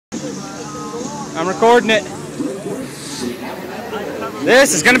I'm recording it.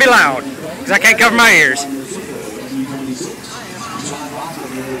 This is going to be loud because I can't cover my ears.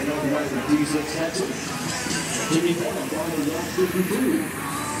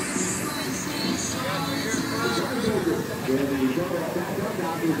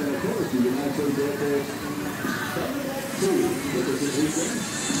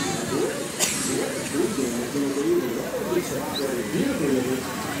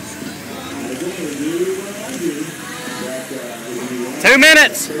 Two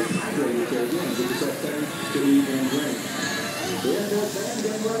minutes.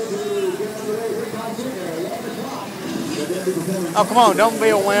 Oh, come on, don't be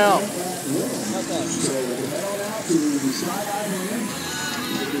a wimp.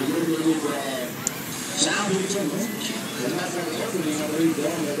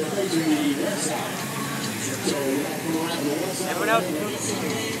 Everyone else?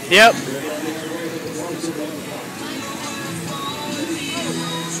 Yep.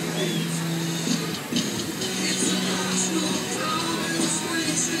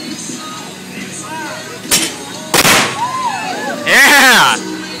 Yeah!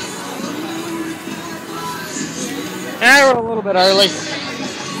 Yeah, we're a little bit early.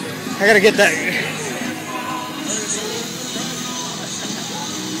 I gotta get that.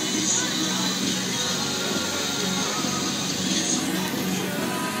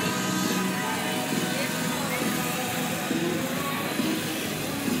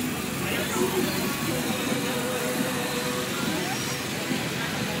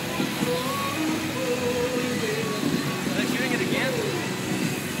 Are they shooting it again?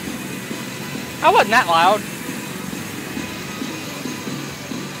 I wasn't that loud.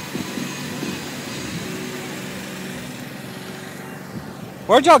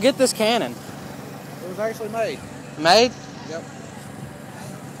 Where'd y'all get this cannon? It was actually made. Made? Yep.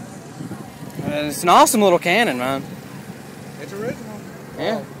 It's an awesome little cannon, man. It's original.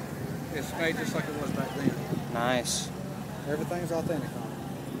 Yeah. Well, it's made just like it was back then. Nice. Everything's authentic on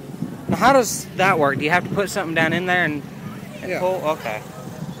it. Now, how does that work? Do you have to put something down in there and Yeah. pull? Okay.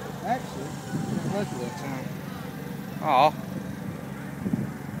 Actually, look at that time. Oh.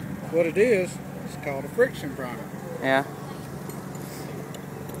 What it is, it's called a friction primer. Yeah.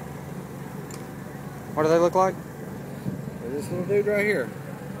 What do they look like? This little dude right here.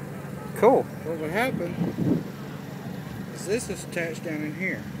 Cool. What would happen is this is attached down in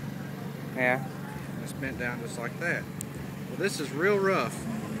here. Yeah. It's bent down just like that. Well, this is real rough.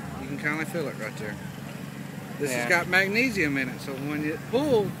 You can kind of feel it right there. This has got magnesium in it, so when it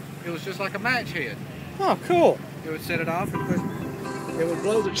pulled, it was just like a match head. Oh, cool. It would set it off and push. It would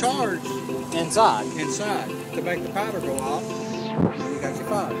blow the charge Inside. to make the powder go off. And you got your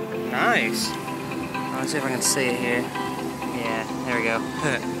fire. Nice. Let's see if I can see it here. Yeah, there we go.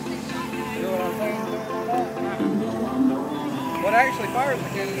 You know what I'm saying? What actually fires the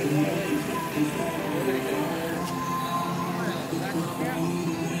cannon is one of these.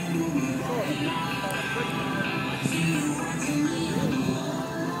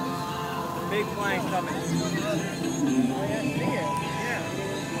 Big plane coming.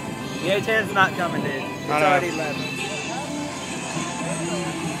 The A-10's not coming, dude. It's already 11.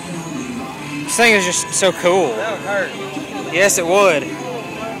 This thing is just so cool. That would hurt. Yes, it would.